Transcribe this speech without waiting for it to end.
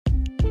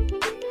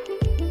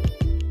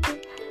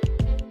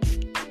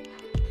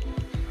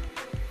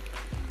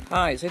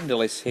Hi, it's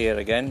Indolys here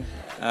again.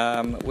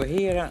 We're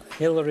here at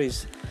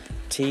Hillary's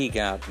Tea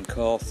Garden,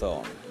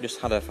 Cawthorne. Just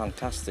had a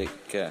fantastic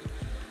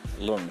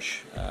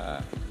lunch.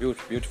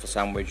 Beautiful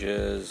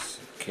sandwiches,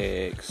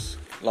 cakes,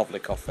 lovely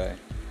coffee,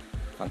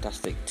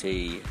 fantastic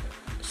tea.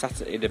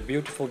 Sat in a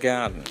beautiful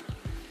garden.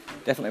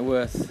 Definitely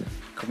worth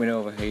coming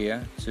over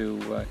here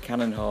to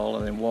Cannon Hall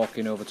and then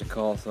walking over to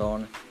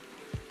Cawthorne.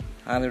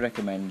 Highly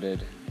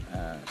recommended.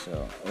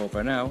 So over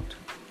and out.